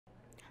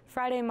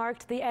Friday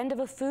marked the end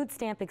of a food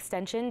stamp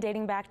extension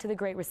dating back to the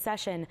Great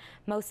Recession.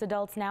 Most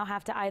adults now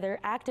have to either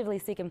actively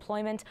seek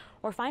employment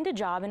or find a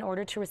job in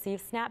order to receive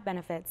SNAP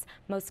benefits,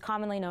 most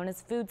commonly known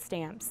as food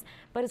stamps.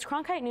 But as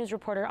Cronkite News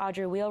reporter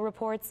Audrey Weil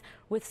reports,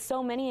 with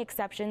so many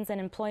exceptions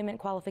and employment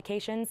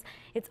qualifications,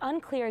 it's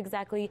unclear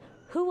exactly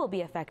who will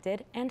be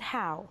affected and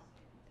how.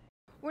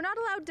 We're not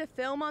allowed to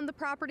film on the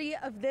property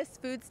of this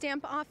food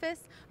stamp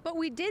office, but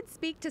we did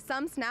speak to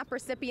some SNAP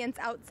recipients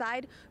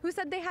outside who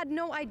said they had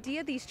no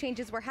idea these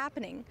changes were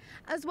happening,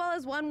 as well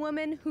as one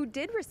woman who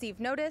did receive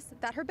notice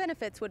that her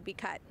benefits would be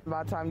cut.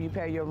 By the time you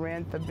pay your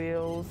rent, the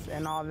bills,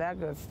 and all that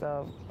good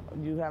stuff,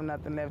 you have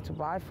nothing left to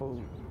buy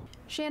food.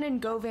 Shannon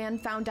Govan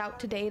found out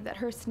today that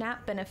her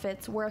SNAP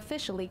benefits were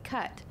officially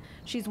cut.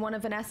 She's one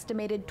of an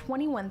estimated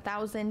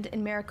 21,000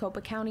 in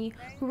Maricopa County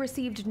who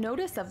received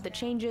notice of the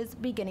changes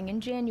beginning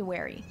in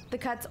January. The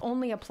cuts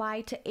only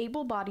apply to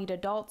able-bodied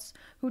adults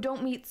who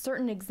don't meet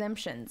certain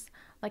exemptions,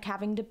 like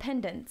having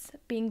dependents,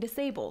 being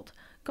disabled,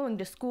 going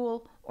to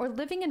school, or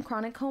living in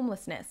chronic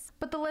homelessness.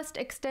 But the list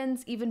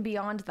extends even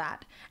beyond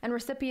that, and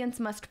recipients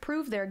must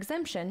prove their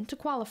exemption to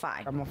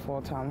qualify. I'm a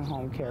full-time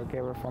home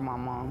caregiver for my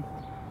mom.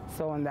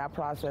 So in that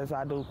process,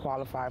 I do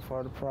qualify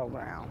for the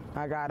program.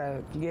 I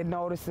gotta get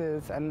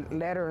notices and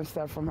letter and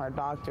stuff from her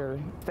doctor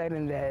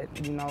stating that,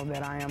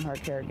 that I am her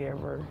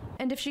caregiver.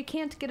 And if she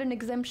can't get an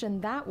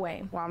exemption that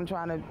way? Well, I'm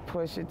trying to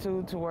push it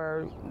to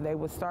where they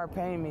would start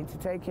paying me to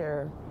take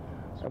care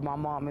of my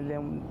mom, and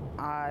then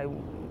I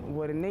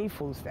wouldn't need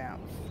food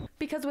stamps.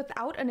 Because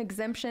without an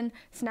exemption,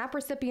 SNAP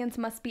recipients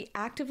must be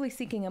actively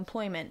seeking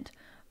employment,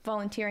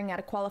 volunteering at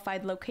a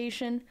qualified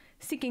location,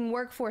 seeking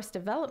workforce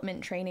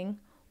development training,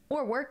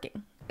 or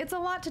working. It's a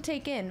lot to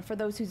take in for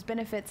those whose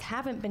benefits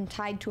haven't been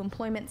tied to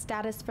employment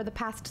status for the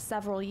past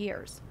several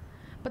years.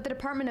 But the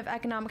Department of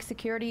Economic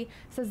Security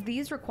says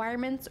these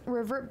requirements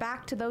revert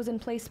back to those in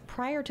place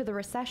prior to the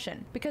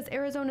recession because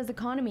Arizona's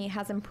economy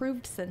has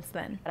improved since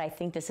then. But I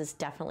think this is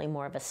definitely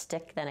more of a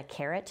stick than a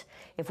carrot.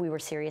 If we were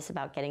serious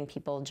about getting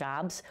people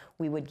jobs,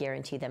 we would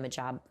guarantee them a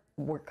job,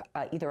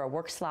 either a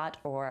work slot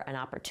or an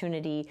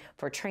opportunity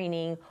for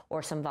training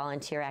or some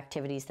volunteer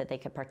activities that they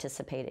could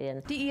participate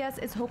in. DES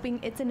is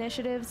hoping its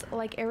initiatives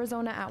like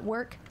Arizona at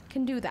Work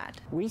can do that.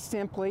 We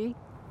simply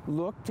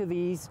look to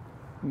these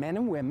men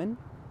and women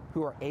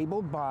who are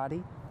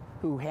able-bodied,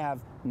 who have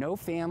no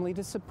family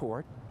to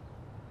support,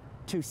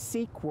 to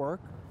seek work,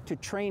 to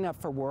train up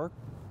for work,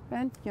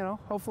 and,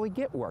 hopefully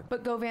get work.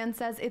 But Govan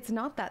says it's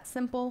not that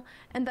simple,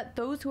 and that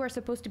those who are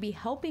supposed to be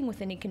helping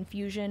with any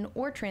confusion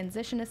or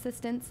transition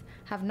assistance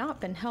have not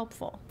been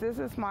helpful. This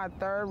is my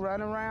third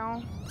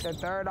runaround, the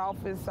third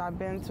office I've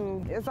been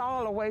to. It's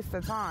all a waste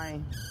of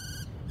time,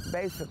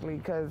 basically,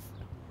 because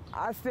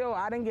I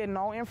didn't get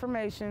no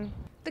information.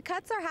 The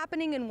cuts are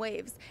happening in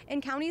waves in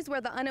counties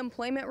where the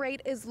unemployment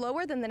rate is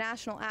lower than the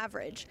national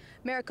average.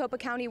 Maricopa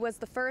County was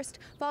the first,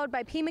 followed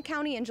by Pima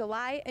County in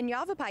July and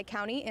Yavapai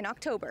County in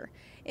October.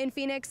 In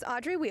Phoenix,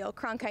 Audrey Weil,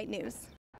 Cronkite News.